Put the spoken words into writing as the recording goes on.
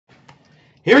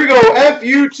Here we go.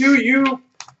 Fu2ufp's,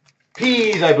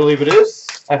 I believe it is.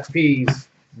 FP's.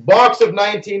 Box of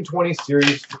 1920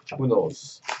 series. Who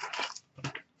knows?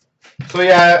 So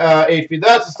yeah, HP.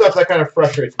 That's the stuff that kind of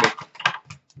frustrates me.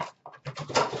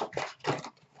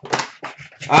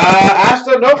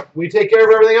 Asta, nope. We take care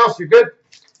of everything else. You're good.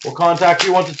 We'll contact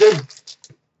you once it's in.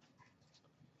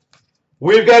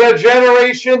 We've got a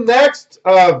generation next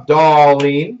of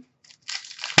Darlene.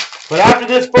 But after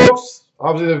this, folks,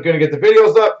 obviously they're going to get the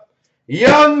videos up.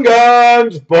 Young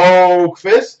Guns,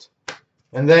 Fist,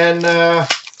 and then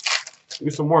do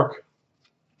some work.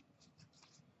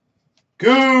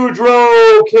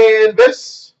 Goudreau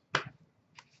Canvas.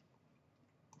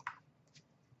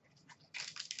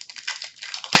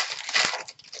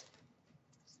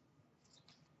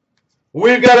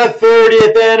 We've got a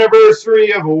 30th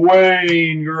anniversary of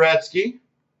Wayne Gretzky.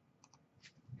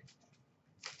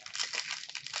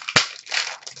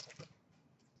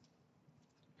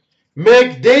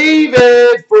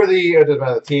 McDavid for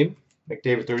the team.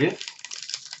 McDavid 30th.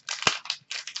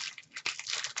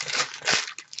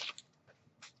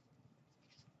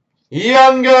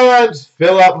 Young Guns,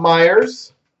 Philip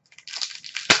Myers.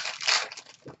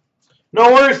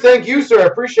 No worries, thank you, sir.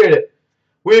 Appreciate it.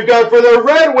 We've got for the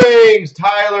Red Wings,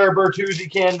 Tyler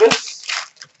Bertuzzi canvas.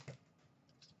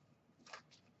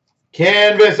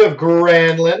 Canvas of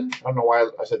Granlund. I don't know why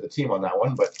I said the team on that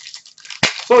one, but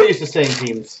so used to saying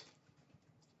teams.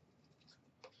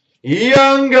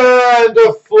 Young Guns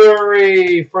of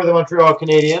Fleury for the Montreal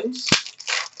Canadiens.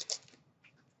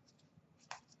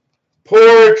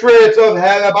 Portraits of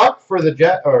Hellebuck for the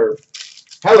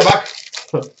Hellebuck.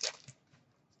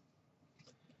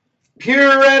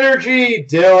 Pure Energy,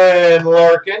 Dylan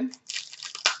Larkin.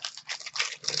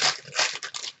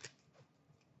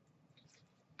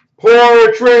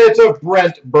 Portraits of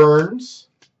Brent Burns.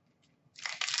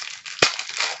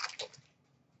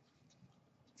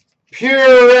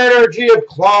 Pure Energy of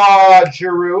Claude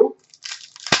Giroux.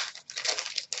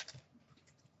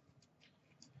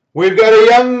 We've got a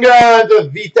Young Guns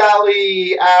of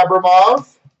Vitaly Abramov.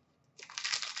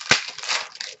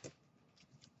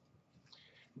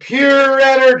 Pure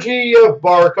Energy of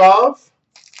Barkov.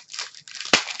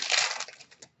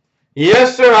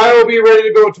 Yes, sir, I will be ready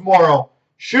to go tomorrow.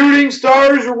 Shooting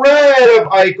Stars Red of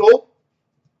Eichel.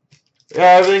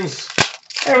 Everything's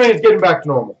getting back to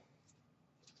normal.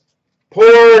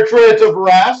 Portrait of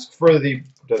Rask for the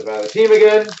team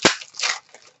again.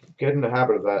 Get in the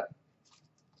habit of that.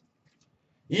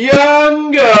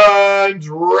 Young Guns,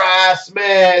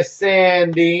 Rasmus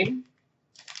Sandin.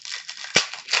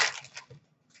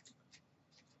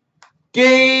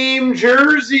 Game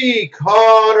Jersey,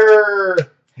 Connor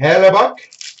Hellebuck.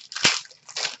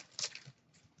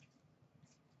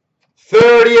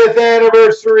 30th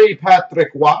anniversary,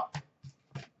 Patrick Watt.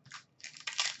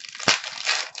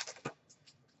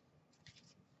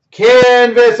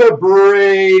 Canvas of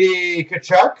Brady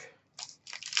Tkachuk.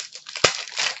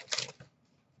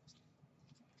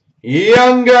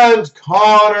 Young Guns,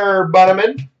 Connor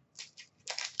Bunnaman.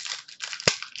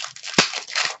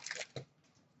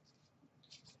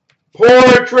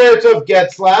 Portraits of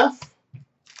Getzlaf.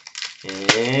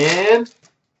 And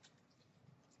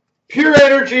Pure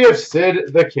Energy of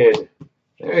Sid the Kid.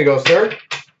 There you go, sir.